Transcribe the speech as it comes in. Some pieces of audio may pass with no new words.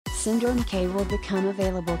Syndrome K will become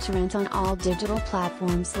available to rent on all digital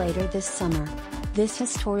platforms later this summer. This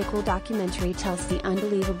historical documentary tells the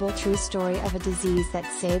unbelievable true story of a disease that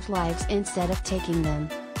saved lives instead of taking them.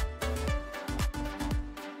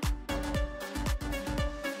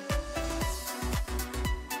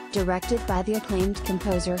 Directed by the acclaimed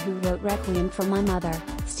composer who wrote Requiem for My Mother,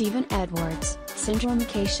 Stephen Edwards, Syndrome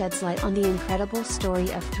K sheds light on the incredible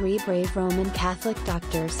story of three brave Roman Catholic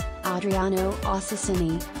doctors, Adriano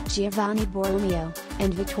Ossicini, Giovanni Borromeo,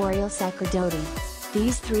 and Vittorio Sacradoti.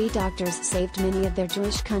 These three doctors saved many of their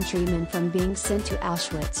Jewish countrymen from being sent to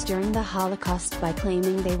Auschwitz during the Holocaust by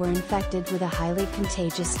claiming they were infected with a highly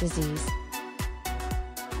contagious disease.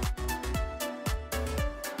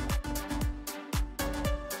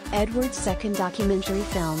 Edward's second documentary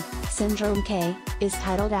film, Syndrome K, is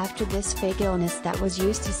titled after this fake illness that was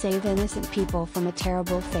used to save innocent people from a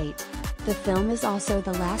terrible fate. The film is also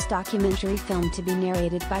the last documentary film to be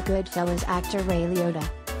narrated by Goodfellas actor Ray Liotta.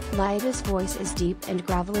 Liotta's voice is deep and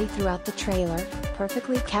gravelly throughout the trailer,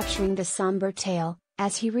 perfectly capturing the somber tale,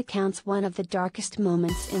 as he recounts one of the darkest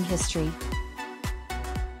moments in history.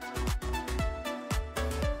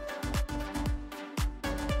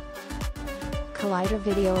 Collider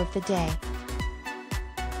video of the day.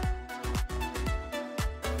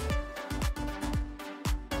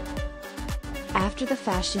 After the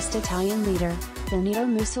fascist Italian leader, Benito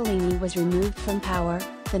Mussolini was removed from power,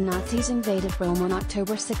 the Nazis invaded Rome on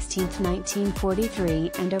October 16,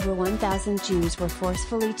 1943, and over 1,000 Jews were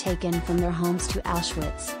forcefully taken from their homes to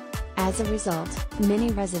Auschwitz. As a result,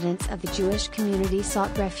 many residents of the Jewish community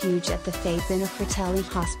sought refuge at the Fatima Fratelli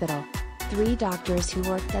Hospital. Three doctors who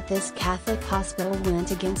worked at this Catholic hospital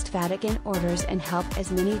went against Vatican orders and helped as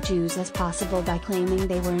many Jews as possible by claiming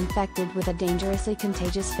they were infected with a dangerously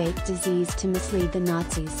contagious fake disease to mislead the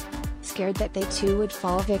Nazis. Scared that they too would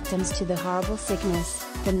fall victims to the horrible sickness,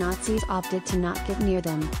 the Nazis opted to not get near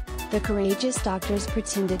them. The courageous doctors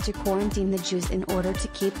pretended to quarantine the Jews in order to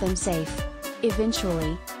keep them safe.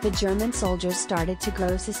 Eventually, the German soldiers started to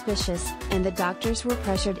grow suspicious, and the doctors were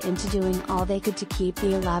pressured into doing all they could to keep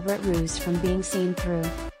the elaborate ruse from being seen through.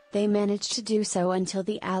 They managed to do so until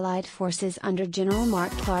the Allied forces under General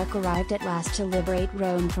Mark Clark arrived at last to liberate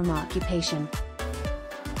Rome from occupation.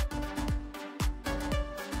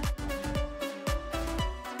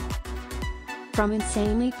 From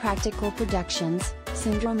Insanely Practical Productions,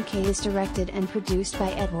 Syndrome K is directed and produced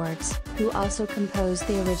by Edwards, who also composed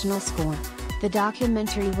the original score. The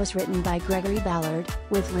documentary was written by Gregory Ballard,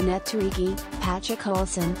 with Lynette Turigi, Patrick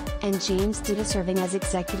Olson, and James Dida serving as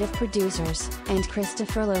executive producers, and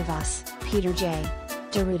Christopher Lovas, Peter J.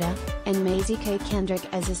 Deruta, and Maisie K. Kendrick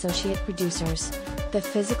as associate producers. The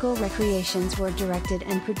physical recreations were directed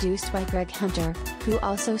and produced by Greg Hunter, who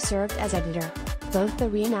also served as editor. Both the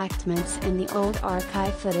reenactments and the old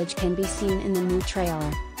archive footage can be seen in the new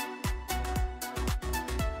trailer.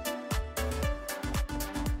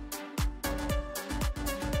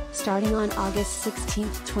 Starting on August 16,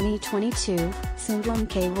 2022, Syndrome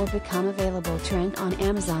K will become available to rent on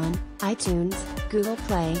Amazon, iTunes, Google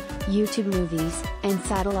Play, YouTube Movies, and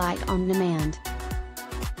Satellite on Demand.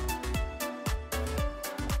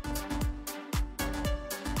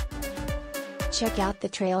 Check out the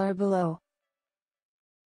trailer below.